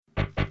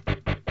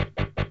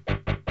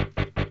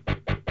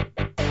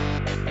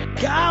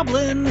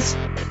goblins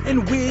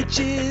and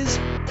witches,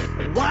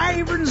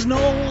 wyverns,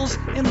 gnolls,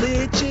 and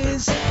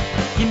liches.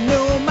 You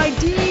know my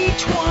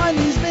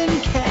D20's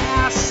been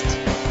cast,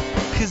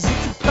 'cause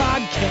it's a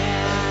podcast.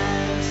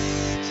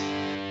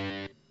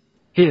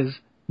 His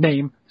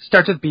name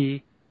starts with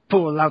B.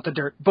 Pull out the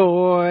dirt,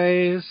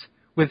 boys,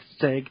 with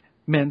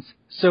segments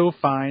so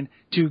fine.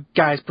 Two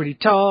guys pretty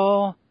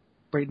tall.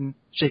 Brayton,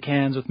 shake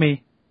hands with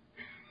me.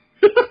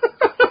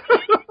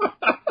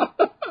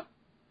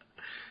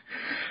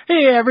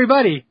 Hey,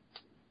 everybody.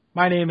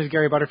 My name is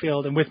Gary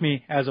Butterfield, and with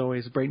me, as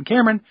always, Brayton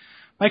Cameron,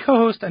 my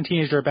co-host on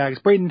Teenage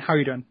Dirtbags. Brayton, how are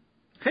you doing?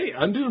 Hey,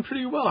 I'm doing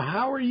pretty well.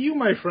 How are you,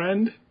 my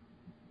friend?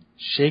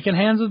 Shaking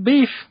hands with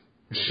beef.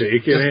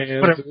 Shaking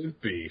hands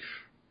with beef.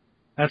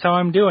 That's how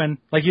I'm doing.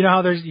 Like, you know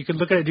how you could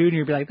look at a dude and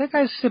you'd be like, that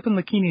guy's sipping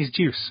Lakini's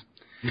juice.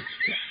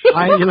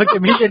 You look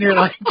at me and you're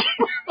like,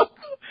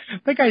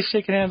 that guy's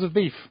shaking hands with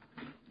beef.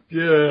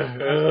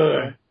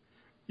 Yeah.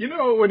 You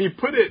know, when you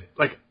put it,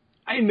 like,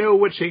 I know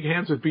what shake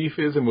hands with beef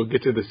is, and we'll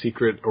get to the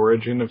secret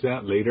origin of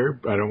that later.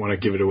 I don't want to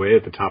give it away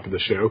at the top of the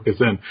show, because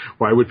then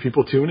why would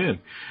people tune in?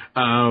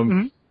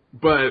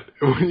 But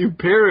when you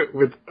pair it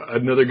with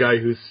another guy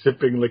who's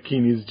sipping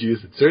Lakini's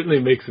juice, it certainly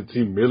makes it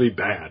seem really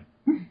bad.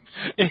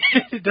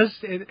 It does.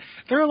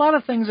 There are a lot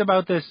of things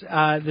about this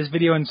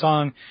video and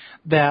song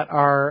that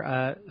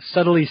are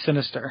subtly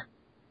sinister.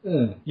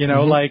 You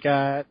know, like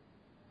they're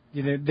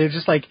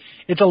just like,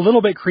 it's a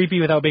little bit creepy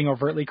without being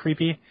overtly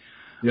creepy.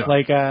 Yeah.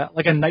 Like a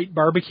night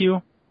barbecue.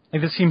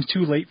 Like, this seems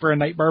too late for a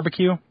night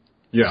barbecue.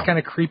 Yeah. It's kind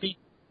of creepy.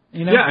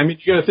 You know? Yeah, I mean,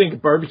 you got to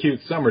think barbecue.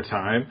 It's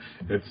summertime.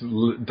 It's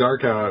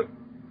dark out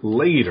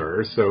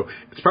later, so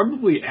it's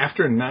probably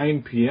after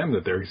 9 p.m.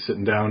 that they're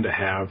sitting down to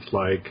have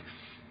like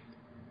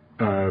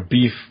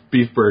beef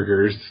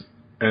burgers.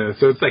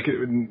 So it's like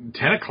 10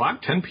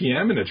 o'clock, 10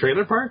 p.m. in a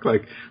trailer park.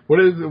 Like,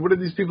 what are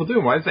these people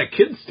doing? Why is that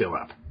kid still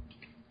up?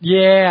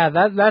 Yeah,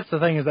 that's the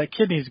thing, is that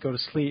kid needs to go to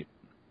sleep.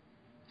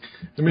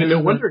 I mean, no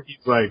wonder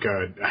he's like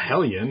a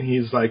hellion.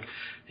 He's like,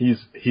 he's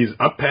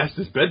up past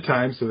his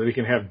bedtime so that he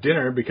can have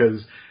dinner,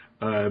 because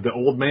the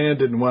old man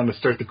didn't want to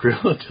start the grill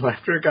until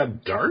after it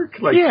got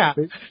dark. Like, yeah.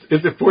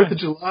 Is it 4th of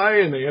July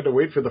and they had to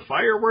wait for the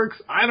fireworks?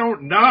 I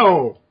don't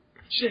know.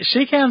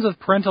 Shake hands with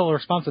parental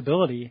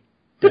responsibility,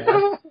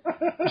 Dad.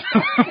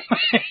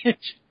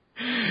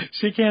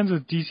 Shake hands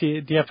with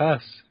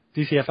DCFS.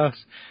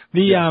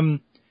 The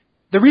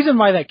reason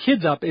why that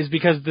kid's up is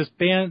because this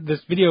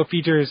video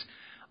features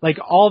like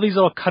all these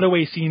little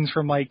cutaway scenes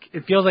from, like,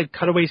 it feels like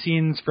cutaway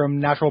scenes from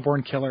Natural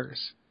Born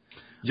Killers.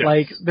 Yes.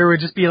 Like, there would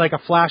just be like a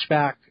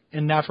flashback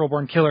in Natural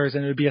Born Killers,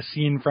 and it would be a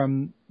scene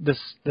from this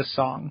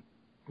song.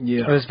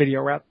 Yeah. Or this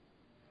video rap.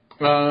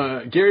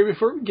 Gary,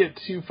 before we get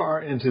too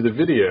far into the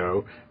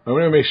video, I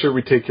want to make sure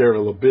we take care of a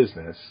little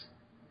business.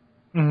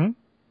 Mm-hmm.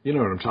 You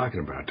know what I'm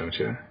talking about, don't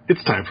you?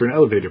 It's time for an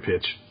elevator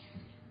pitch.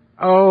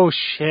 Oh,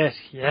 shit,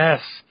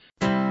 yes.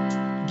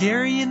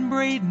 Gary and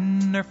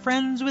Brayton are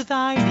friends with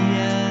ideas.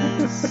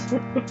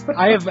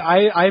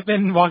 I've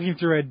been walking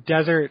through a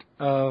desert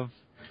of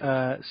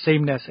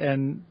sameness,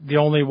 and the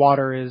only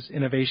water is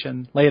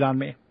innovation. Lay it on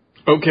me.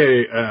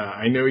 Okay,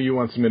 I know you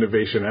want some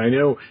innovation. I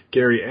know,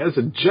 Gary, as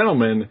a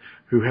gentleman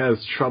who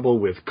has trouble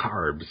with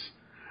carbs,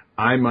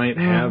 I might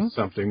have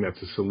something that's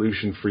a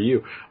solution for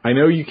you. I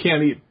know you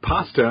can't eat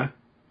pasta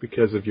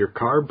because of your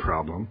carb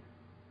problem.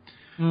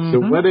 So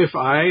what if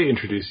I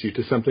introduce you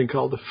to something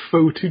called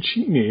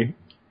fettuccine?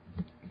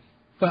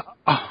 I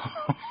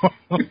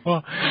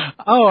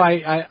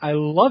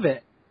love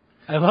it.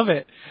 I love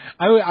it.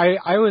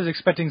 I was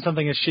expecting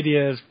something as shitty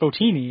as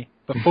fotini,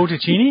 but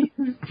fettuccine?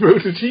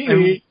 Fettuccine.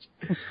 I'm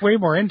way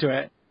more into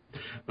it.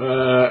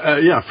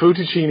 Yeah,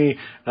 fettuccine.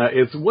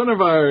 It's one of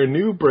our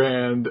new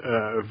brand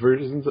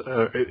versions.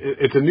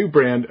 It's a new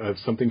brand of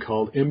something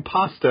called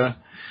Impasta,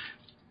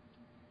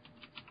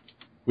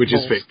 which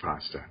is fake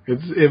pasta.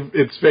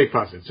 It's fake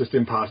pasta. It's just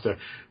Impasta.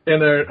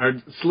 And our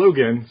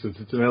slogan, since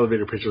it's an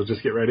elevator pitch, we'll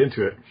just get right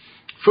into it.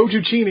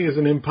 Fettuccine is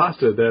an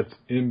impasta that's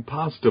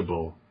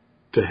impossible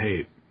to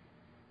hate.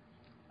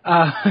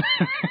 I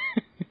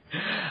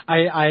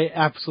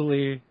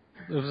absolutely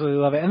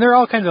love it. And there are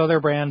all kinds of other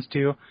brands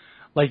too.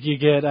 Like you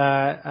get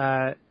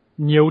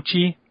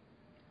gnocchi,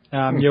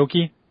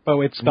 gnocchi, but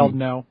it's spelled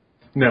no.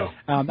 No.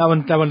 That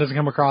one doesn't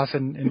come across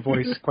in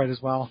voice quite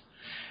as well.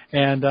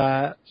 And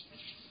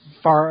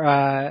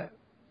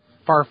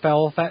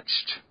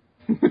far-fetched.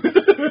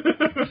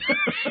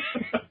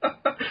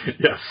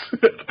 Yes.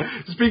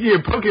 Speaking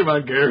of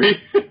Pokemon, Gary,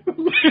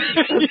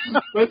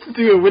 let's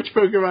do a Which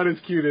Pokemon is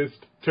Cutest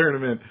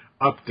tournament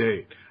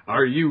update.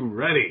 Are you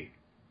ready?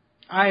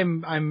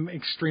 I'm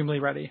extremely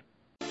ready.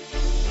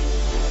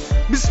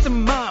 Mr.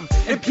 Mime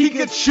and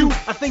Pikachu,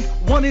 I think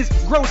one is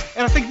gross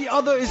and I think the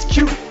other is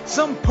cute.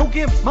 Some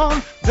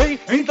Pokemon, they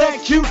ain't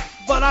that cute,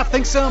 but I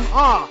think some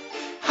are.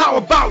 How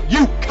about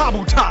you,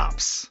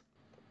 Kabutops?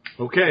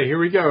 Okay, here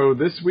we go.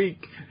 This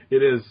week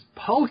it is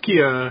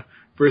Palkia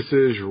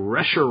versus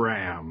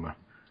Reshiram.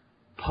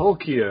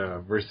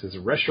 Palkia versus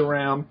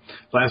Reshiram.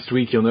 Last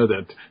week, you'll know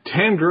that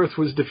Tangrowth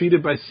was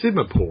defeated by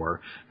Simipour,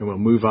 and we'll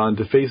move on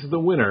to face the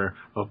winner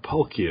of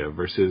Palkia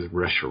versus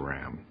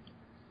Reshiram.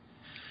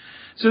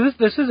 So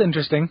this is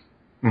interesting.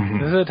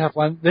 This is a tough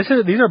one. These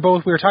are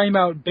both, we were talking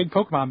about big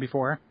Pokemon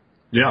before.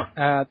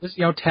 Yeah. This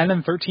 10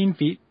 and 13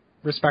 feet,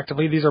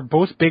 respectively. These are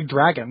both big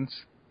dragons.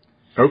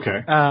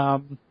 Okay. I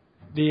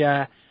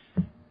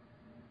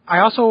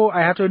have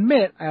to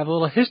admit, I have a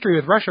little history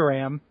with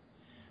Reshiram.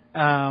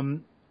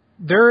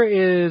 There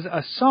is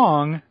a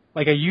song,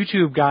 like a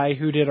YouTube guy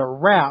who did a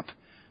rap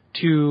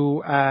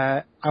to,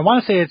 I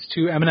want to say it's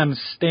to Eminem's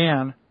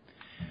Stan,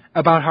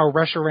 about how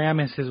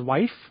Reshiram is his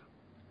wife.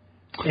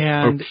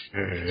 And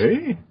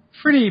okay.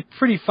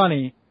 Pretty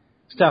funny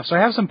stuff. So I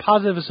have some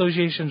positive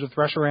associations with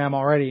Reshiram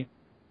already.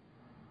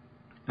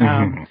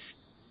 I'm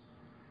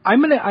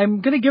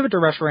gonna give it to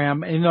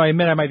Reshiram, even though I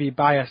admit I might be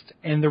biased.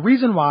 And the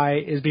reason why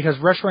is because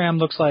Reshiram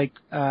looks like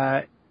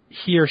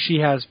he or she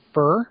has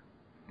fur,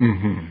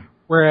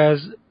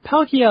 whereas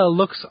Palkia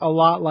looks a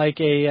lot like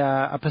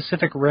a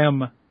Pacific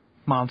Rim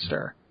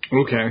monster.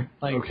 Okay.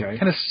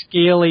 Kind of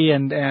scaly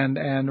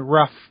and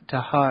rough to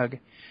hug.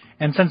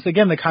 And since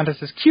again the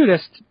contest is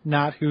cutest,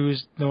 not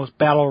who's the most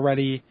battle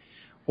ready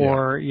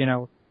or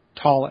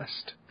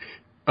tallest.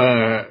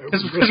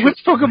 Because which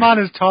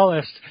Pokemon is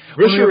tallest?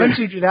 When we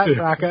eventually do that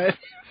bracket,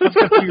 it's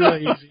going to be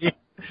really easy.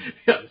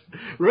 Yes.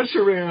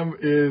 Reshiram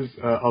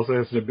also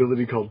has an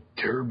ability called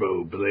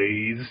Turbo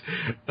Blaze.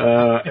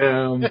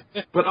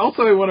 But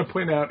also I want to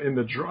point out in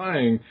the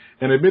drawing,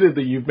 and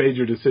admittedly you've made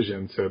your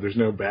decision, so there's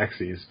no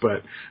backsies,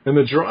 but in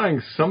the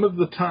drawing, some of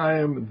the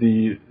time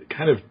the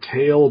kind of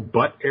tail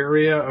butt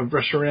area of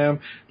Reshiram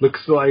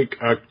looks like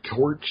a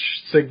torch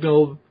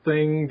signal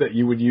thing that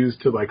you would use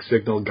to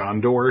signal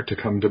Gondor to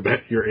come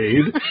to your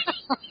aid.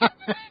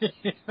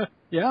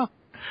 Yeah.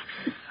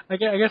 I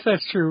guess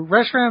that's true.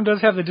 Reshiram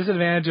does have the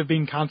disadvantage of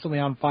being constantly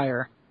on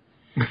fire,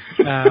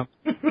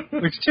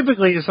 which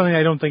typically is something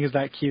I don't think is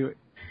that cute.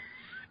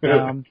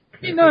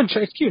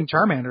 It's cute in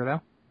Charmander,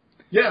 though.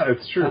 Yeah,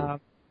 it's true.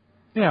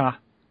 Yeah.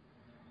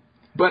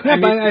 But I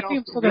think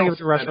I'm still going to give it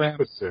to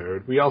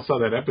Reshiram. We all saw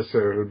that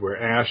episode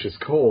where Ash is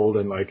cold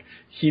and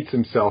heats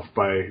himself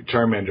by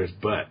Charmander's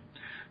butt.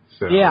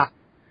 So yeah.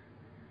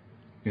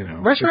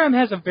 Reshiram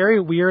has a very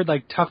weird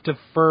tuft of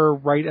fur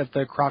right at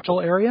the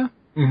crotchal area.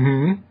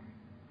 Mm-hmm.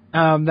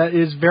 That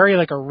is very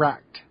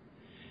erect.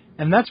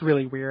 And that's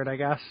really weird, I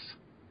guess.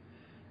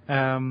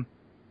 I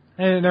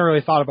never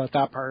really thought about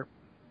that part.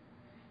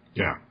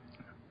 Yeah.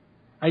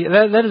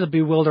 That is a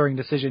bewildering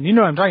decision. You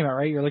know what I'm talking about,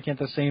 right? You're looking at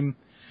the same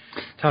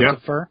tuft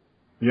of fur.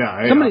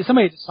 Yeah.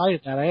 Somebody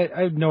decided that.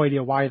 I have no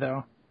idea why,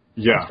 though.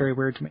 Yeah. It's very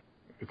weird to me.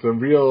 It's a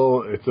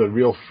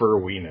real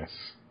fur-weeness.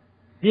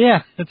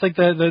 Yeah. It's like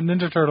the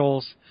Ninja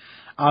Turtles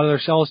out of their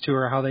shells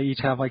tour, how they each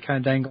have kind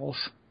of dangles.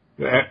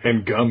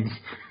 And gums.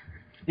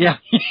 Yeah.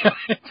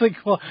 It's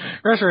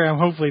Reshiram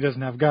hopefully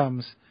doesn't have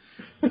gums.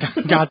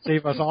 God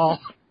save us all.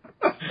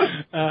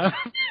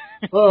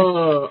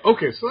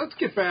 Okay, so let's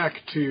get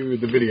back to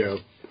the video.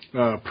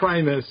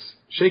 Primus,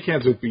 Shake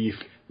Hands with Beef,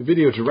 the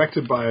video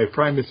directed by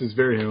Primus's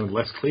very own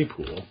Les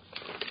Claypool.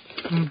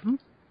 Mm-hmm.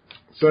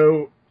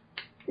 So,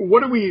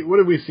 what are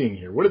we seeing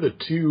here? What are the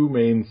two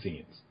main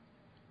scenes?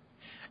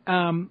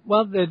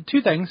 Well, the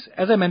two things,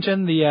 as I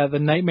mentioned, the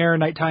Nightmare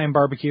Nighttime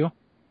Barbecue.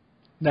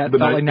 That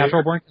felt like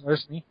Natural Born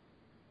Killers to me.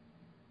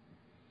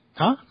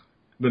 Huh?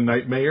 The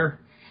Nightmare?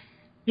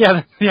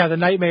 Yeah, the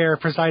Nightmare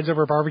presides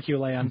over barbecue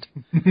land.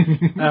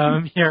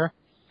 Here.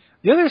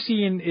 The other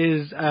scene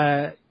is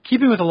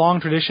keeping with a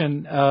long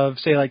tradition of,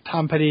 say,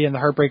 Tom Petty and the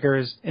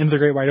Heartbreakers in The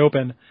Great Wide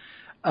Open,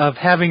 of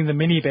having the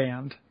mini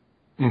band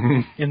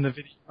in the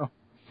video.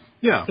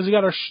 Yeah. Because we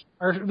got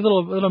our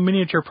little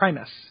miniature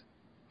Primus.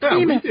 Yeah,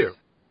 we do.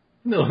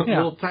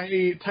 Little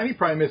tiny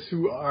Primus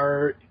who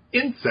are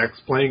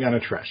insects playing on a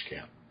trash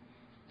can.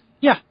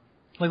 Yeah,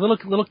 little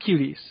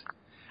cuties.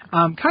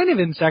 Kind of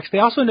insects. They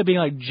also end up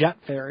being jet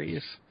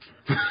fairies.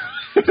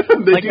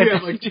 They do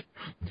have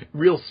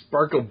real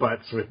sparkle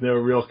butts with no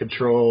real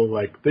control.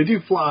 They do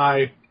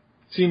fly,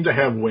 seem to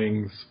have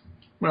wings.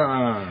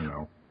 I don't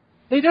know.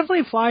 They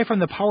definitely fly from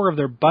the power of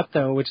their butt,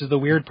 though, which is the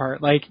weird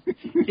part.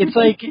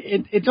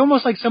 It's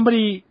almost like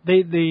somebody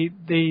they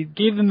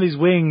gave them these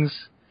wings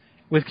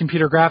with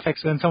computer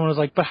graphics, and then someone was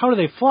like, "But how do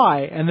they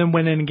fly?" And then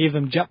went in and gave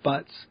them jet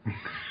butts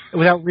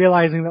without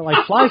realizing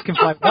that flies can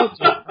fly without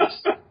jet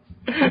butts.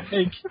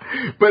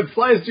 But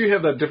flies do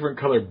have that different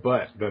colored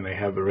butt than they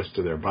have the rest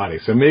of their body,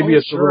 so maybe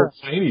it's a little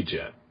tiny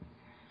jet.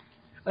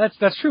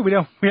 That's true.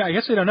 I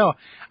guess we don't know.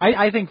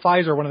 I think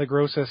flies are one of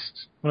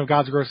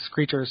God's grossest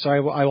creatures, so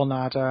I will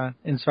not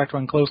inspect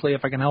one closely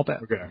if I can help it.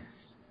 Okay.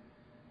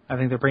 I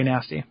think they're pretty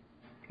nasty.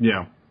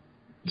 Yeah.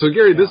 So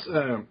Gary,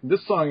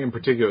 this song in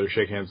particular,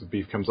 Shake Hands with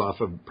Beef, comes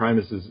off of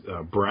Primus's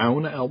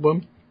Brown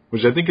album,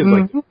 which I think is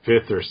the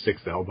fifth or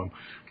sixth album.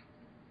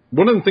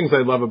 One of the things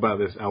I love about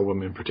this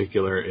album in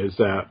particular is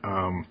that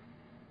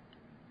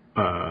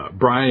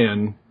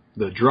Brian,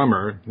 the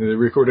drummer, they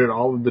recorded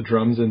all of the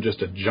drums in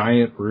just a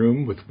giant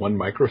room with one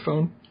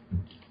microphone.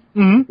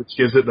 Mm-hmm. which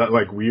gives it that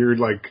like weird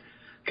like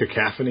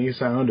cacophony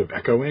sound of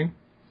echoing.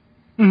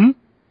 Mm-hmm.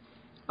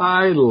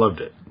 I loved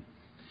it.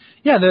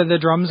 Yeah, the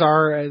drums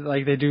are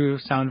like they do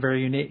sound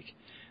very unique.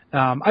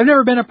 I've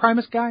never been a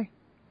Primus guy.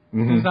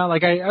 Mm-hmm. It's not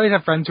like I always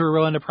have friends who are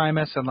real into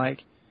Primus, and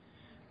like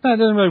that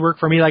doesn't really work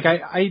for me. Like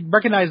I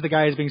recognize the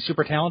guy as being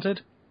super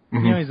talented.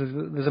 Mm-hmm. You know, he's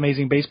this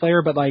amazing bass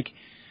player, but like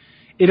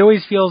it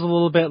always feels a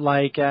little bit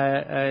like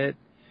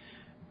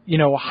you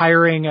know,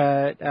 hiring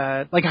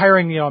a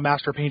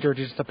master painter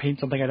just to paint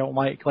something I don't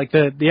like. Like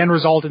the end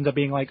result ends up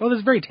being like, oh, this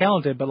is very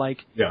talented, but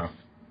like, Yeah.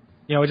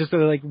 you know, it's just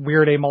like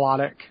weird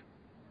amelodic.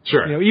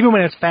 Sure. You know, even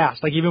when it's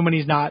fast, like even when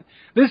he's not,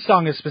 this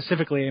song is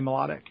specifically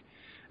amelodic.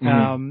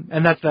 Mm-hmm.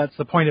 And that's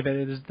the point of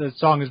it, is the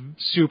song is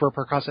super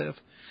percussive.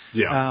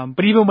 Yeah.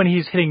 But even when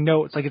he's hitting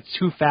notes, like it's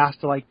too fast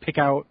to like pick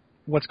out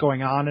what's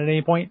going on at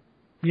any point,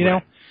 you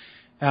know?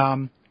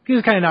 This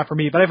is kind of not for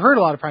me, but I've heard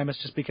a lot of Primus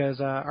just because,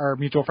 our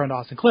mutual friend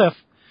Austin Cliff,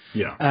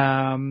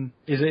 Yeah.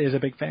 is a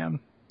big fan.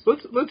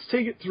 Let's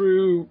take it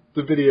through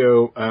the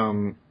video,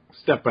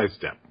 step by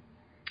step,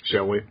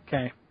 shall we?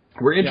 Okay.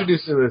 We're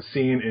introduced to the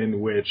scene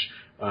in which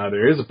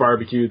there is a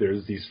barbecue.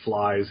 There's these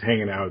flies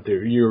hanging out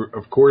there. You're,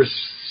 of course,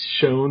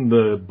 shown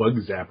the bug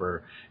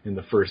zapper in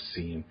the first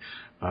scene.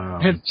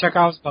 Check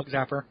out Bug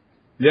Zapper.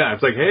 Yeah,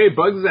 it's like, hey,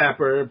 bug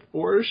zapper,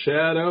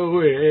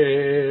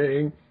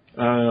 foreshadowing.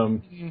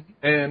 And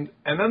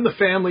then the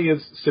family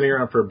is sitting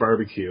around for a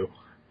barbecue.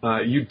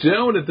 You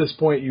don't, at this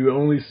point, you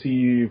only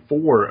see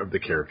 4 of the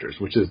characters,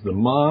 which is the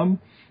mom,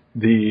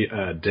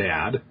 the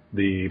dad,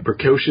 the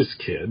precocious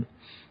kid,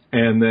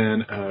 and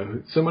then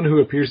someone who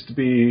appears to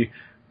be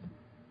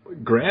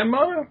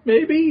grandma,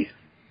 maybe?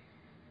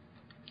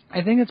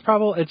 I think it's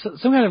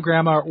some kind of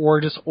grandma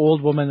or just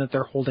old woman that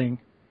they're holding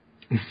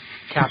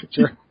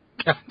captive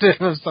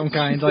of some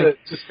kind.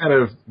 Just kind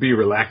of be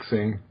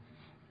relaxing.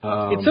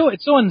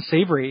 It's so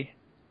unsavory.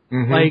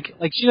 Mm-hmm.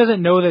 Like she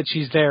doesn't know that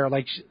she's there.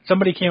 Like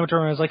somebody came up to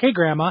her and was like, "Hey,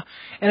 grandma."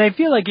 And I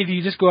feel like if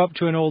you just go up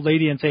to an old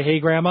lady and say, "Hey,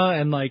 grandma,"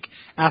 and like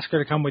ask her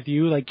to come with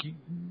you, like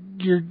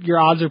your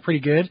odds are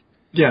pretty good.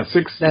 Yeah,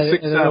 six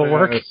it'll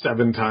work.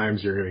 7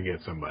 times you're going to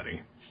get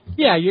somebody.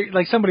 Yeah, you're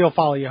like somebody will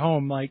follow you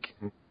home, like,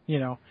 you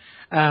know.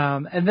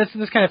 And this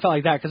kind of felt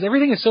like that because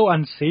everything is so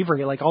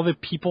unsavory. Like all the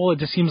people, it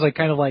just seems like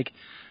kind of like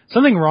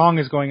something wrong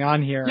is going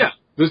on here. Yeah.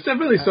 There's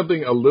definitely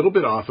something a little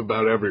bit off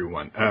about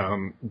everyone.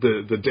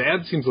 The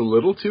dad seems a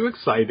little too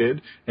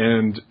excited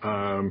and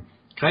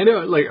kind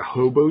of like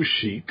hobo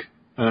chic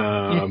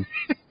about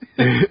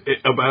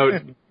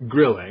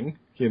grilling,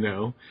 you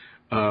know.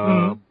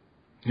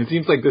 It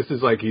seems like this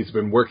is like he's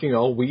been working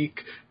all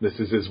week. This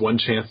is his one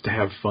chance to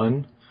have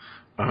fun.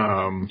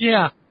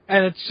 Yeah,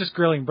 and it's just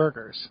grilling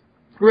burgers.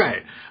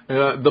 Right.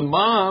 The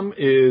mom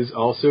is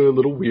also a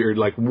little weird.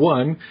 Like,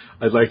 one,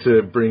 I'd like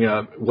to bring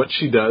up what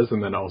she does,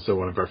 and then also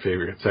one of our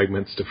favorite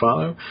segments to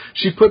follow.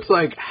 She puts,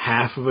 like,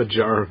 half of a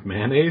jar of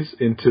mayonnaise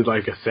into,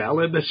 like, a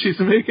salad that she's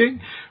making,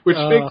 which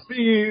makes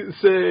me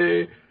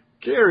say,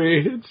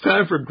 Gary, it's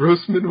time for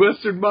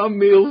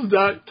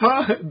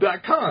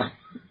grossmidwesternmommeals.com.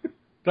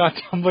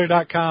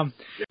 .tumblr.com.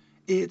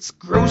 It's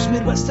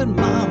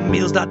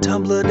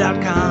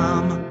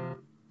grossmidwesternmommeals.tumblr.com.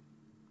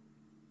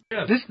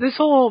 Yeah. This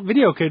whole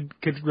video could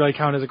really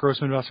count as a gross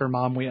Midwestern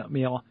mom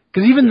meal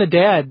because even the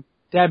dad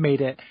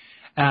made it.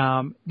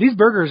 These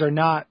burgers are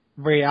not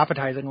very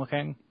appetizing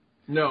looking.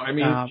 No, I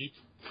mean he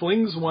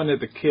flings one at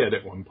the kid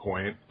at one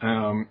point,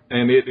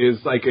 and it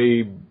is like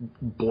a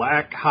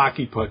black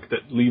hockey puck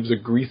that leaves a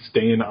grease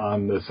stain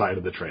on the side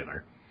of the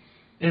trailer.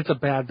 It's a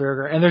bad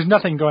burger, and there's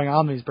nothing going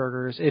on in these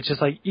burgers. It's just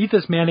like eat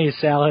this mayonnaise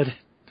salad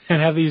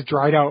and have these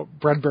dried out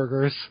bread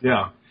burgers.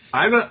 Yeah.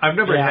 I've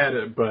never had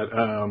it, but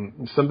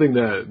something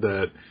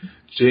that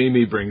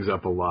Jamie brings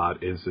up a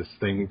lot is this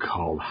thing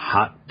called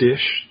Hot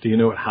Dish. Do you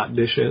know what Hot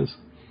Dish is?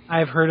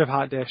 I've heard of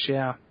Hot Dish,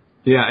 yeah.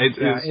 Yeah, it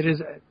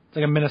is. It's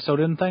like a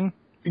Minnesotan thing.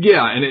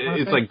 Yeah, and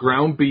it's like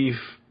ground beef,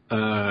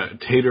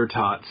 tater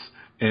tots,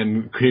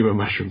 and cream of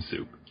mushroom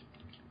soup.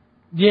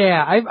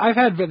 Yeah, I've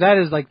had that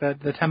is like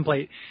the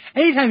template.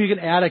 Anytime you can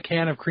add a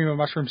can of cream of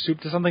mushroom soup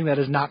to something that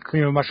is not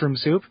cream of mushroom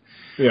soup,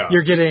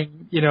 you're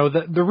getting, you know,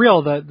 the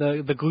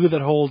glue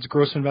that holds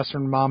gross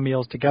Midwestern mom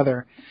meals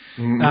together.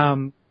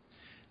 Mm-hmm.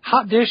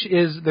 Hot Dish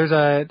there's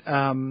a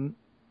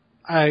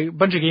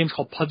bunch of games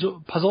called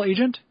Puzzle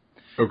Agent,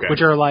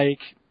 which are like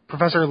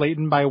Professor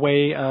Layton by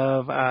way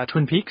of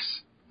Twin Peaks,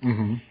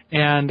 and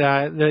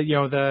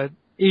the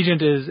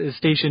agent is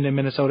stationed in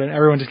Minnesota, and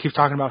everyone just keeps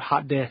talking about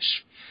Hot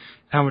Dish.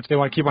 How much they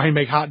want to keep wanting to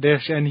make Hot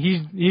Dish, and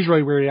he's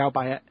really weirded out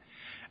by it.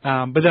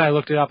 But then I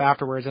looked it up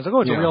afterwards, and I was like,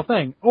 oh, it's a real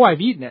thing. Oh,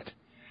 I've eaten it.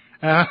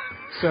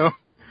 So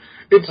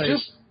it's like,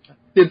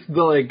 it's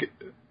the like,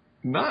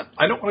 not,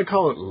 I don't want to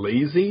call it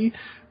lazy,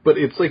 but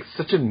it's like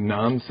such a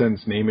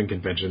nonsense naming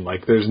convention.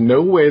 Like, there's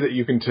no way that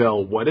you can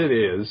tell what it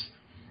is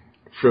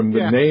from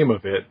the name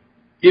of it,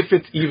 if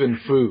it's even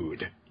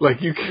food.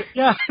 Like you can...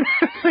 Yeah,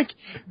 like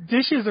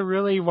dish is a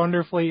really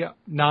wonderfully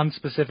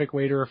non-specific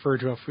way to refer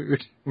to a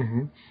food.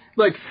 Mm-hmm.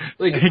 Like,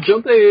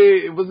 don't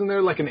they? Wasn't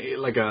there like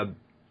a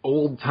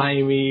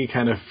old-timey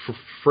kind of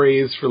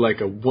phrase for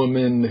like a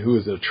woman who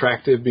is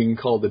attractive being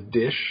called a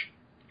dish?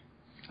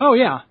 Oh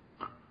yeah.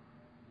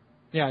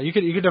 Yeah, you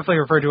could definitely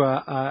refer to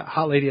a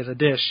hot lady as a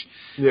dish.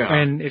 Yeah.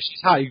 And if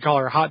she's hot, you call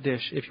her a hot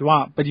dish if you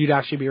want, but you'd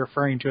actually be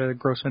referring to a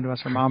gross window as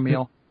her mom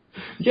meal.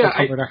 Yeah.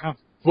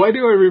 Why do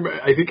I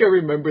remember? I think I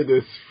remember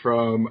this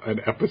from an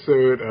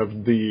episode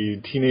of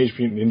the Teenage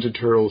Mutant Ninja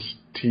Turtles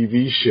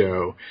TV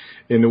show,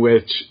 in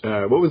which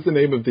what was the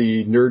name of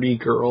the nerdy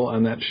girl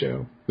on that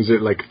show? Was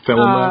it like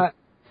Thelma?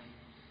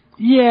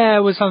 Yeah,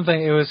 it was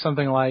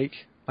something like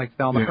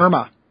Thelma. Yeah.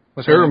 Irma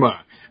was her name. Irma.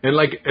 And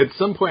like at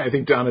some point, I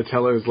think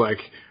Donatello is like,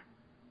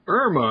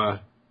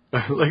 Irma,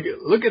 like,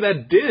 look at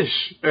that dish.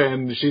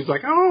 And she's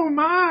like, oh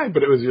my,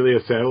 but it was really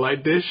a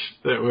satellite dish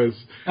that was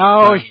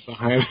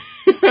behind.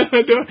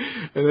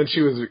 And then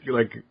she was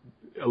like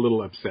a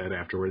little upset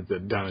afterwards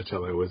that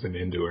Donatello wasn't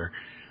into her.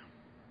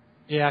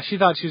 Yeah, she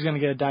thought she was going to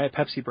get a Diet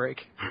Pepsi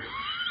break.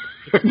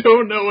 I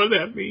don't know what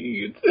that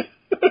means.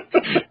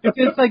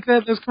 It's like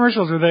those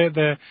commercials where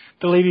the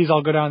ladies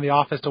all go down to the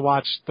office to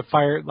watch the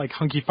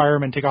hunky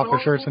firemen take off their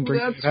shirts and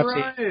drink That's Pepsi.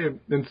 Right.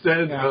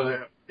 Instead,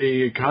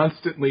 a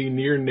constantly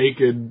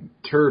near-naked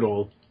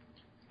turtle,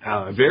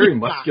 very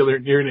muscular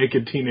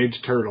near-naked teenage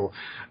turtle,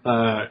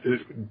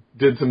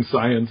 did some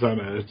science on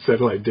a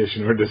satellite dish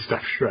in order to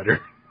stop Shredder.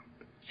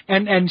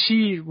 And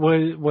she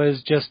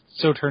was just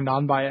so turned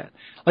on by it.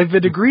 Like the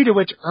degree to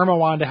which Irma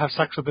wanted to have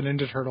sex with the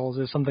Ninja Turtles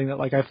is something that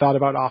like I've thought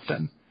about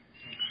often.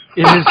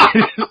 It is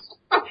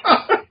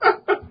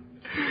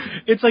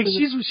it's like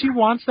she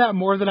wants that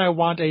more than I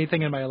want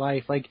anything in my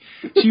life. Like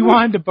she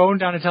wanted to bone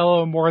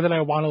Donatello more than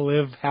I want to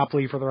live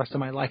happily for the rest of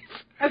my life.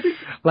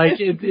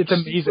 It's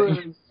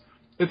amazing.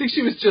 I think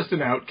she was just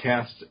an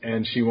outcast,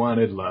 and she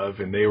wanted love,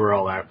 and they were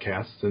all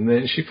outcasts, and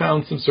then she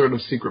found some sort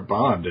of secret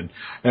bond, and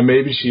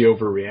maybe she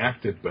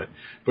overreacted, but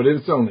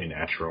it's only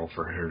natural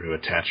for her to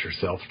attach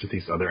herself to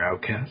these other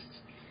outcasts.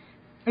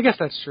 I guess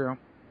that's true.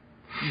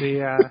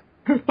 Yeah,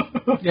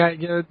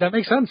 that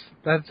makes sense.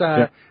 That's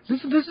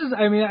this is.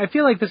 I mean, I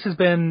feel like this has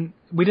been.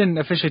 We didn't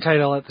officially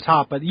title at the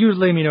top, but you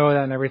let me know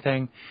that and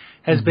everything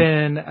has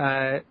been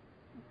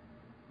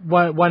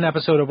one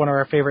episode of one of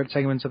our favorite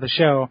segments of the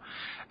show,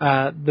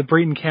 the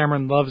Breton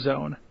Cameron Love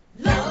Zone.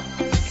 Love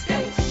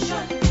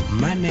Station.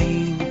 My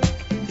name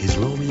is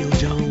Romeo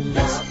Jones,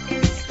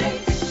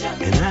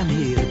 and I'm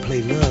here to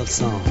play love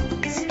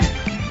songs.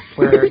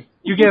 Where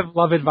you give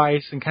love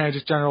advice and kind of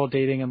just general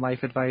dating and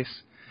life advice.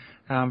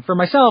 For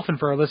myself and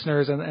for our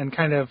listeners, and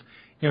kind of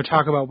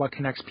talk about what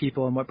connects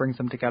people and what brings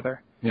them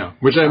together. Yeah,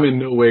 which I'm in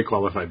no way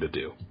qualified to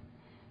do.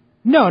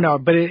 No,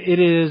 but it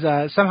is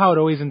somehow it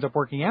always ends up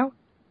working out,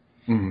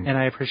 and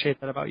I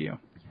appreciate that about you.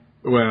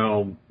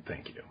 Well,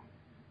 thank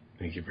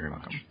you very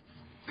much.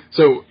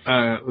 So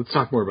let's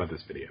talk more about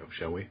this video,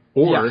 shall we?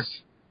 Or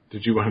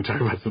did you want to talk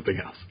about something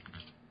else?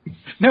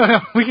 No,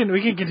 we can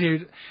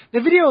continue.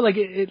 The video, like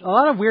a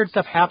lot of weird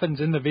stuff happens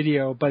in the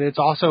video, but it's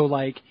also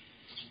like.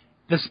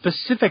 The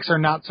specifics are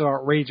not so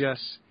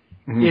outrageous.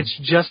 Mm-hmm. It's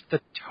just the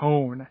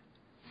tone.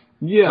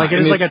 Yeah. Like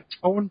it is like a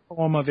tone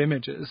poem of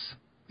images.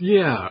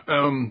 Yeah.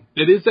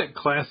 It is that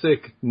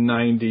classic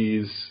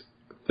 90s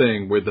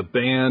thing where the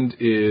band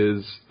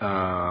is,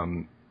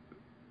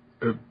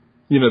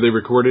 they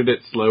recorded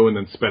it slow and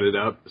then sped it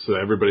up so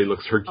everybody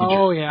looks herky-jerky.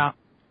 Oh, yeah.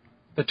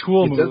 The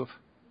Tool move.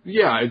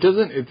 It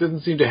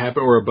doesn't seem to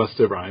happen, or a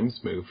Busta Rhymes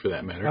move for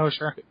that matter. Oh,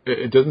 sure.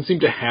 It doesn't seem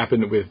to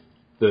happen with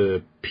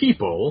the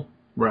people,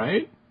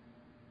 right?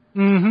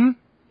 Mm-hmm.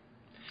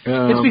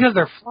 It's because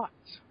they're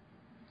flats.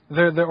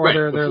 They're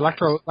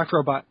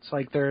electro butts,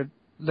 like they're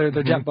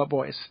jet butt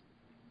boys.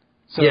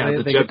 So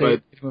the jet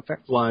butt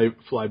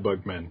fly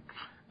bug men.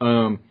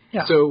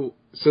 So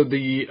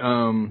the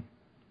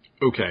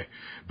okay,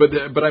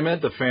 but I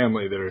meant the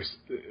family that are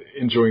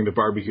enjoying the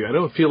barbecue. I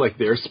don't feel like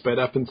they're sped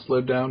up and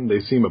slowed down.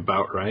 They seem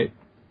about right.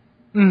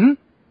 Mm-hmm.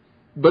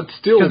 But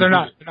still, because they're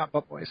not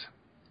butt boys.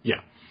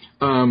 Yeah.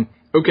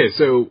 Okay,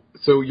 so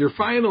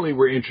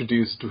we're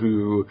introduced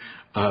to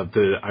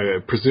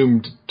the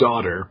presumed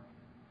daughter,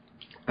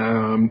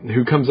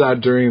 who comes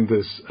out during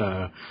this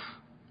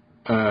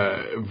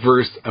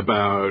verse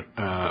about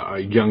a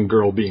young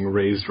girl being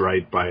raised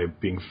right by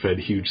being fed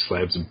huge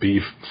slabs of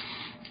beef,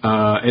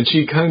 and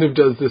she kind of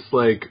does this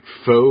like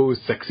faux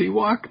sexy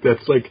walk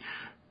that's like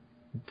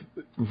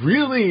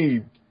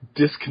really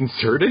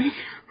disconcerting.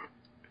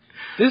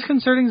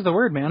 Disconcerting is the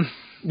word, man.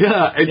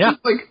 Yeah,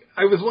 just like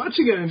I was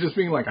watching it and just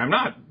being like,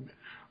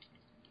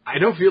 I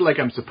don't feel like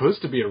I'm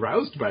supposed to be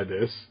aroused by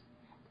this,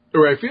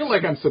 or I feel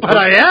like I'm supposed. But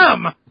I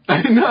am.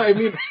 I know. I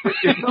mean,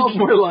 it felt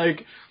more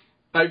like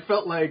I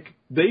felt like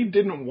they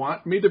didn't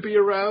want me to be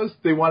aroused.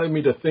 They wanted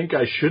me to think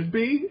I should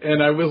be,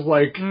 and I was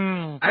like,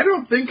 I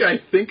don't think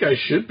I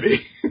should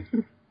be.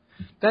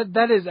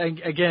 That is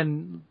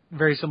again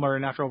very similar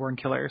to Natural Born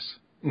Killers,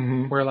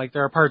 where like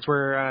there are parts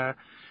where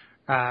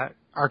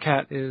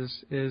Arquette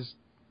is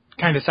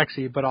kind of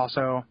sexy, but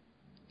also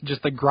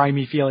just the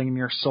grimy feeling in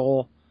your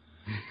soul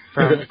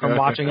from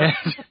watching it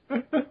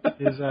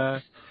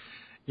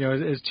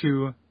is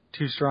too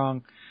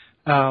strong.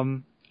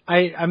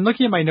 I'm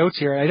looking at my notes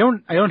here. I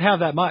don't have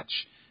that much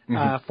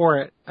for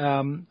it.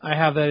 I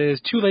have that it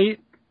is too late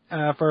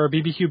for a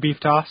BBQ beef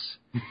toss,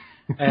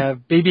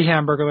 baby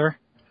hamburglar.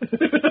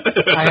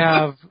 I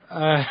have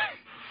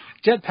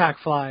jetpack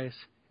flies.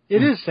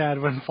 It is sad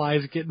when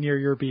flies get near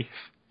your beef.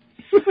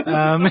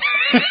 And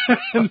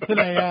then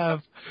I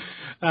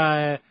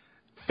have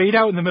fade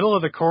out in the middle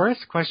of the chorus, ?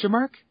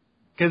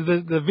 Because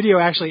the video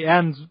actually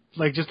ends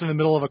like just in the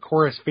middle of a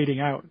chorus fading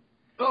out.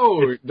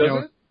 Oh,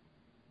 does it?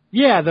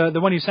 Yeah, the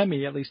one you sent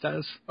me at least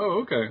does.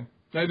 Oh, okay.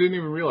 I didn't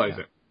even realize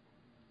it.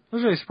 I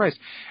was really surprised.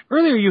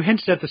 Earlier you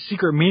hinted at the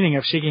secret meaning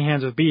of shaking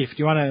hands with beef. Do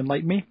you want to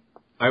enlighten me?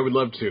 I would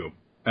love to.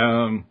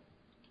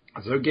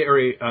 So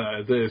Gary,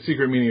 the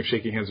secret meaning of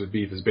shaking hands with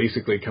beef is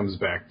basically comes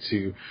back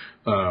to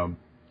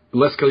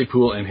Les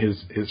Claypool and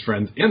his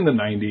friends in the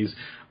 90s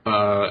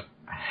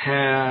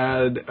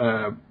had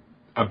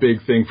a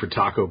big thing for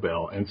Taco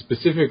Bell, and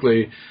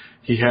specifically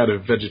he had a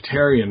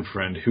vegetarian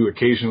friend who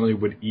occasionally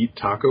would eat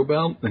Taco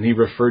Bell, and he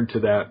referred to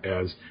that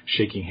as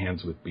shaking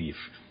hands with beef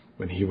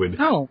when he would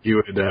go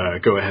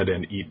ahead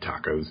and eat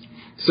tacos.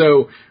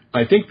 So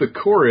I think the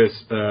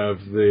chorus of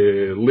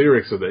the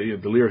lyrics of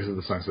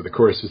the song, so the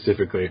chorus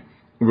specifically,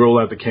 roll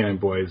out the cannon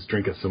boys,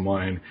 drink us some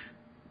wine,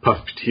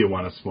 puff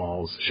Tijuana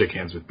Smalls, shake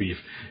hands with beef,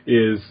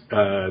 is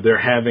they're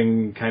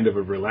having kind of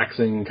a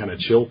relaxing kind of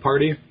chill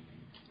party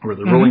where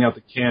they're rolling out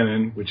the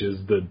cannon, which is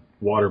the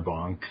water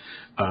bong.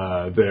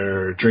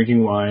 They're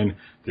drinking wine,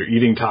 they're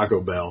eating Taco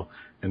Bell,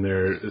 and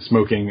they're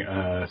smoking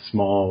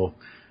small.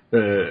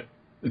 The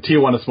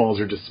Tijuana Smalls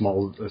are just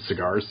small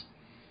cigars.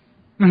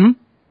 Mm-hmm.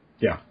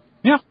 Yeah.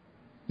 Yeah.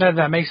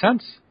 That makes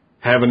sense.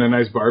 Having a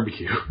nice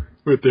barbecue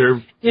with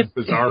their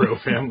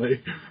bizarro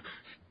family.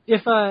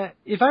 If I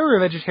were a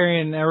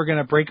vegetarian and I were going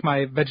to break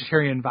my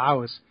vegetarian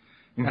vows,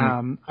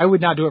 I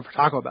would not do it for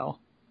Taco Bell.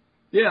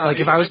 Yeah. Like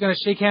if I was going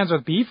to shake hands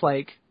with beef,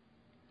 like,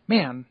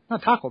 man,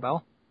 not Taco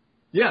Bell.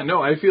 Yeah,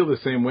 no, I feel the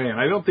same way. And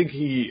I don't think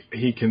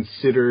he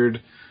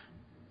considered,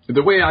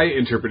 the way I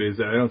interpret it is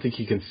that I don't think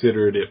he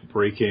considered it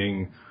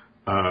breaking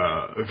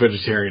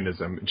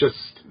vegetarianism, just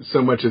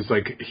so much as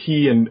like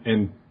he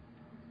and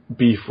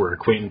beef were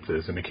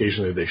acquaintances and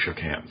occasionally they shook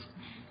hands.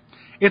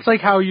 It's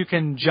like how you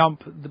can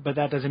jump, but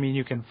that doesn't mean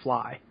you can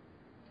fly.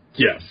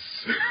 Yes.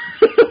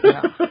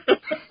 Yeah.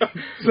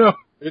 So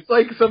it's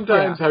like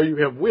sometimes how you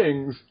have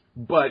wings,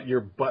 but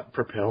your butt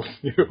propels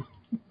you.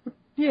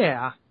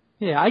 Yeah.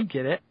 Yeah, I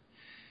get it.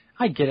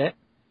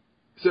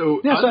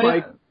 So,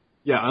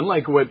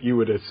 unlike what you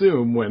would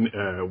assume when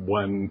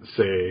one,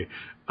 say,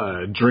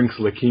 drinks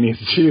Lakini's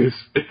juice,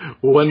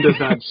 one does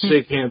not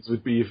shake hands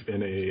with beef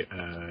in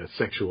a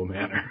sexual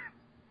manner.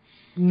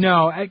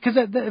 No, because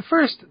at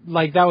first,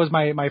 like, that was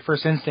my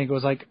first instinct. It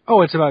was like,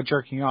 oh, it's about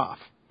jerking off.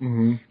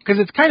 Because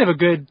it's kind of a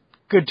good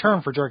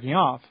term for jerking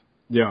off.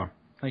 Yeah.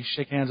 Like,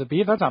 shake hands with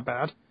beef, that's not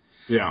bad.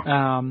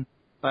 Yeah.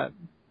 But,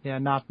 yeah,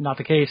 not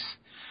the case.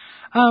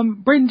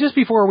 Braden, just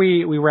before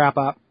we wrap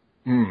up,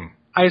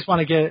 I just want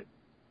to get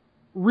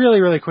really,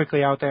 really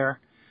quickly out there.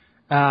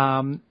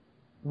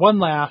 One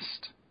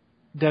last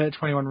Dead at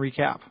 21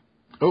 recap.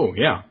 Oh,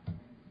 yeah.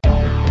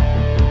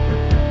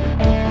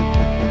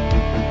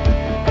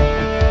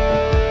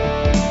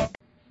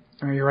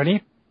 Are you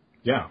ready?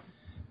 Yeah.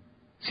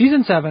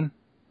 Season 7,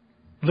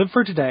 Live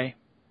for Today.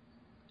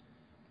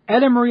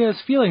 Ed and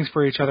Maria's feelings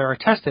for each other are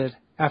tested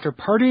after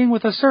partying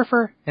with a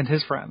surfer and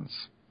his friends.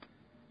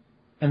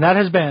 And that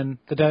has been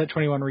the Dead at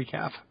 21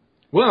 recap.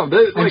 Well,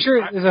 I'm sure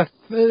it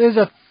is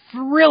a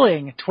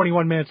thrilling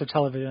 21 minutes of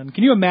television.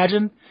 Can you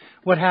imagine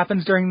what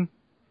happens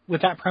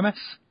with that premise?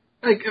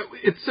 Like,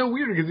 it's so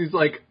weird because he's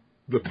like,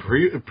 the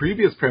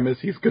previous premise,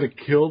 he's going to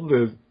kill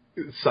the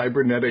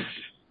cybernetic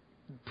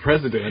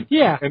president.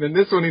 Yeah. And in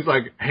this one, he's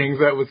like, hangs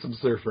out with some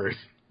surfers.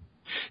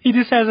 He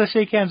just has a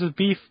shake hands with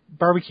beef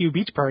barbecue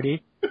beach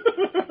party.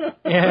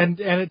 and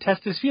it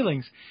tests his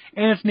feelings.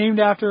 And it's named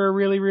after a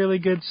really, really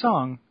good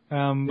song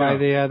by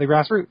the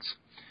Grassroots.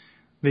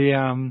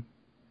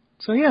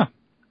 So yeah,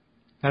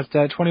 that's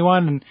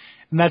 21, and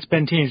that's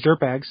been Teenage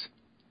Dirtbags.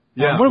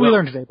 What did we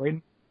learn today,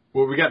 Braden?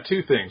 Well, we got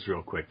two things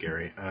real quick,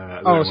 Gary.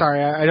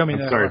 Sorry, I don't mean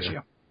to rush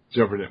you.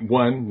 Jump in.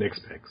 One, Nick's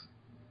picks.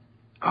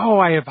 Oh,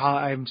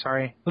 I'm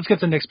sorry. Let's get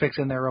some Nick's picks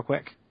in there real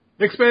quick.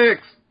 Nick's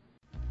picks.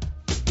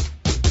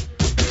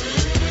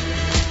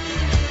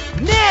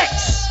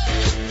 Nick's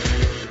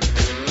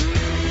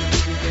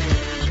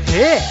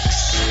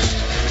picks.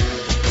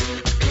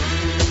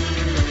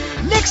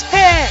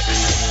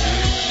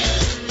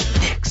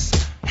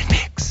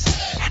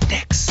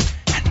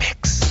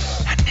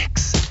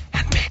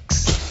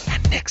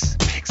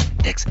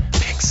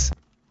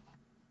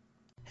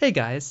 Hey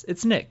guys,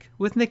 it's Nick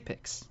with Nick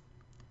Picks.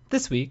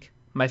 This week,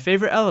 my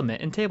favorite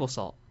element in table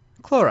salt,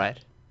 chloride.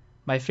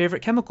 My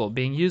favorite chemical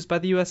being used by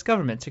the US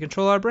government to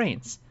control our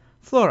brains,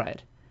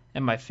 fluoride.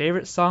 And my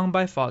favorite song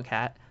by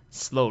Foghat,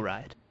 Slow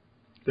Ride.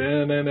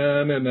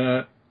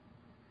 Da-na-na-na-na.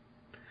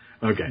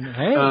 Okay.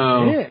 Hey,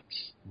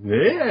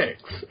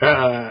 Nick's.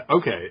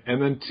 Okay,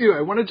 and then two,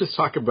 I want to just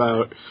talk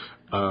about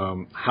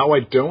how I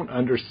don't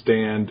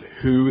understand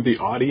who the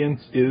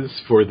audience is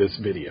for this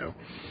video.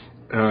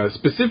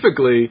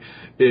 Specifically,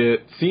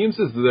 it seems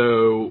as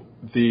though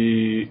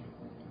the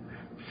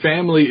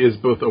family is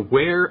both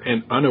aware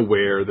and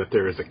unaware that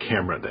there is a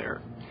camera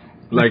there.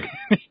 Like,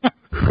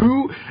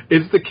 who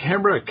is the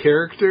camera a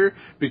character?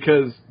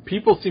 Because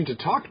people seem to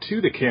talk to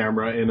the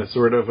camera in a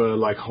sort of a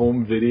like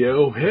home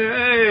video,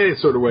 hey,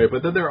 sort of way,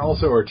 but then they're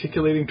also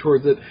articulating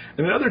towards it.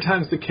 And at other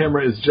times the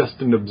camera is just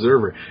an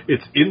observer.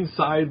 It's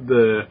inside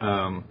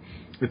the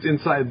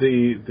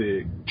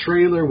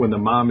trailer when the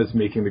mom is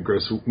making the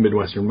gross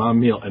Midwestern mom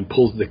meal and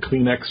pulls the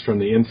Kleenex from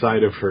the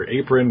inside of her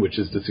apron, which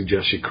is to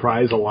suggest she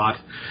cries a lot.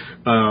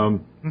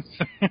 And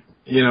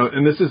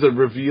this is a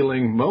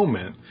revealing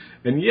moment.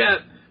 And yet,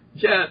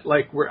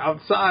 like, we're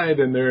outside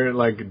and they're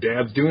like,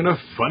 Dad's doing a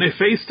funny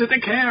face to the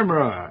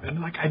camera.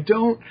 And like,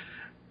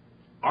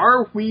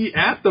 are we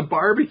at the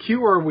barbecue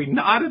or are we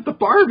not at the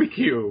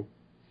barbecue?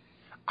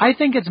 I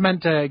think it's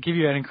meant to give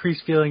you an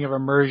increased feeling of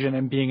immersion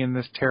and being in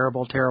this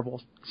terrible,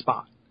 terrible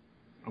spot.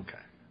 Okay.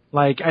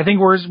 Like, I think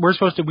we are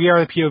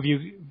the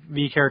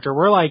POV character.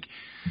 We're like,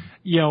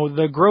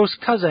 the gross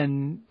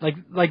cousin.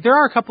 Like there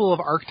are a couple of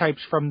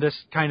archetypes from this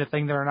kind of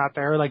thing that are not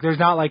there. Like, there's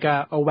not like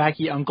a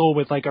wacky uncle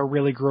with like a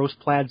really gross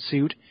plaid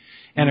suit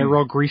and a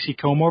real greasy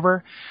comb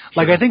over.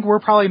 Like, I think we're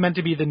probably meant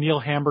to be the Neil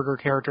Hamburger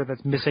character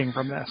that's missing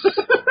from this.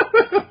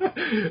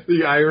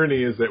 The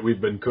irony is that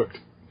we've been cooked.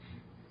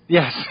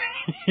 Yes.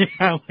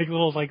 Yeah, like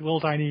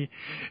little tiny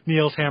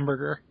Neil's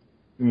Hamburger.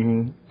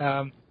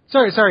 Mm-hmm.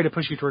 Sorry to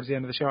push you towards the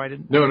end of the show. I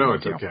didn't. No,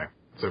 it's okay.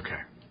 It's okay.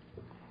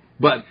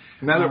 But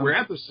now that we're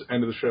at the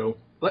end of the show,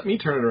 let me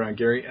turn it around,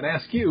 Gary, and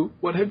ask you,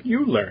 what have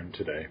you learned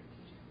today?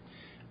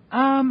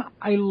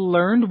 I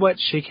learned what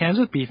shake hands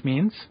with beef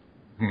means.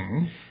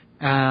 Mm-hmm.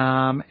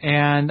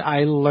 And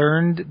I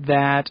learned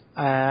that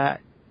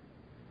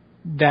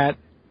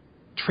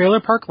trailer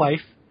park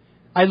life.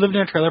 I lived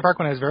in a trailer park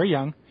when I was very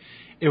young.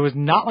 It was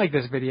not like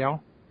this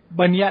video,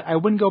 but yet I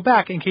wouldn't go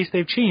back in case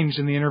they've changed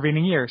in the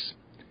intervening years.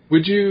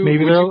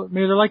 Maybe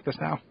they're like this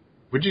now.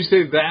 Would you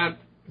say that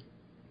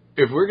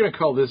if we're going to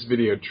call this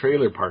video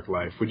Trailer Park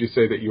Life, would you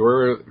say that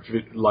your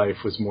life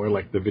was more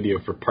like the video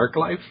for Park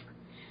Life?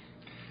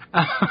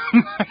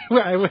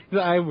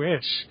 I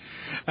wish.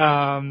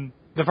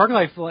 The Park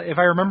Life, if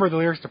I remember the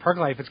lyrics to Park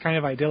Life, it's kind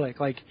of idyllic.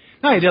 Like,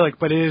 not idyllic,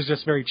 but it is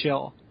just very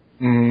chill.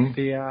 Mm-hmm.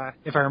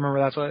 If I remember,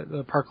 that's what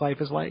the Park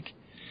Life is like.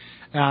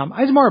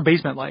 It's more a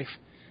basement life.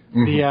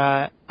 Mm-hmm.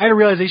 I had a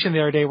realization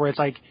the other day where it's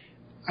like,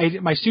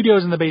 my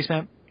studio's in the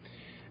basement.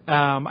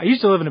 I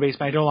used to live in a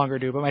basement. I no longer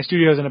do, but my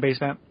studio's in a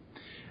basement.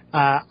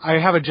 I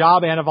have a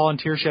job and a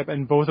volunteership,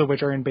 and both of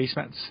which are in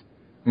basements.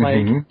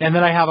 And then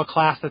I have a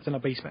class that's in a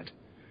basement.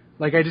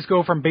 Like, I just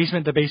go from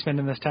basement to basement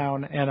in this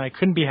town, and I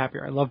couldn't be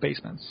happier. I love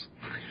basements.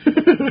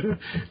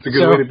 It's a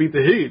good way to beat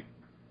the heat.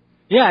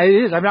 Yeah,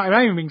 it is. I'm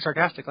not even being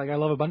sarcastic. Like, I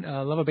love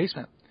a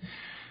basement.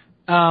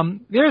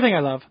 The other thing I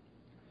love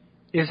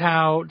is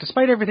how,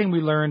 despite everything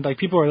we learned, like,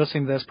 people who are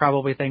listening to this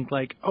probably think,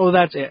 like, oh,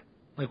 that's it.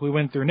 Like, we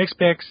went through Nick's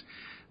picks,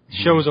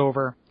 show's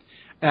over.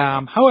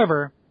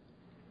 However,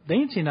 they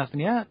ain't seen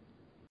nothing yet.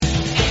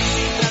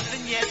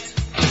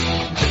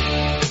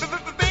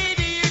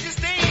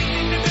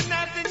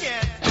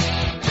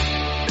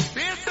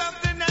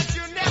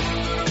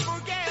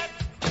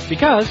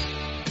 Because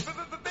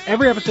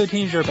every episode of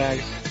Teenage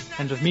Dirtbags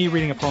ends with me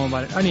reading a poem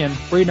about an onion.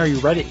 Braden, are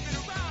you ready?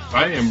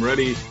 I am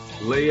ready.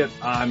 Lay it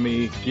on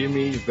me. Give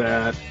me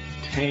that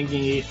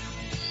tangy,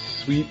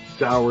 sweet,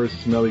 sour,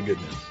 smelly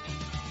goodness.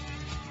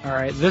 All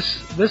right.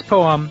 This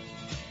poem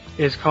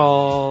is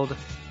called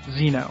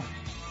Zeno.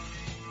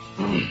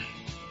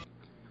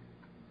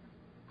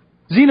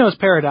 Zeno's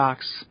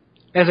paradox,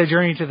 as I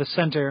journey to the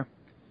center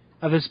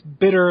of this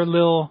bitter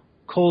little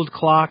cold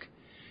clock,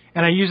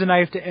 and I use a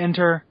knife to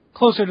enter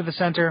closer to the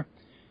center.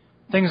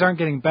 Things aren't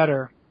getting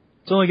better.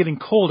 It's only getting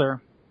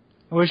colder.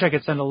 I wish I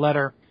could send a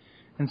letter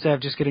instead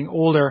of just getting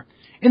older.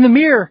 In the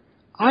mirror,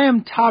 I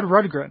am Todd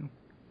Rundgren,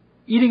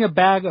 eating a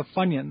bag of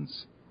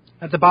Funyuns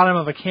at the bottom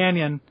of a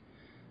canyon,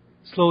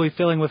 slowly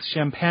filling with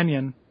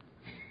champagne,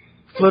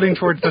 floating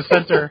towards the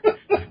center.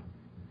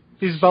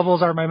 These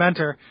bubbles are my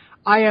mentor.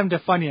 I am to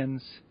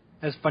Funyuns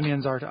as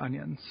Funyuns are to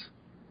onions.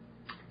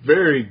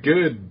 Very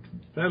good.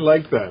 I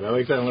like that. I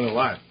like that one a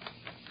lot.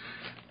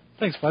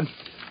 Thanks, bud.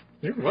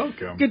 You're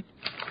welcome.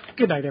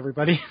 Good night,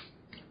 everybody.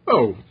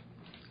 Oh,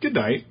 good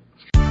night.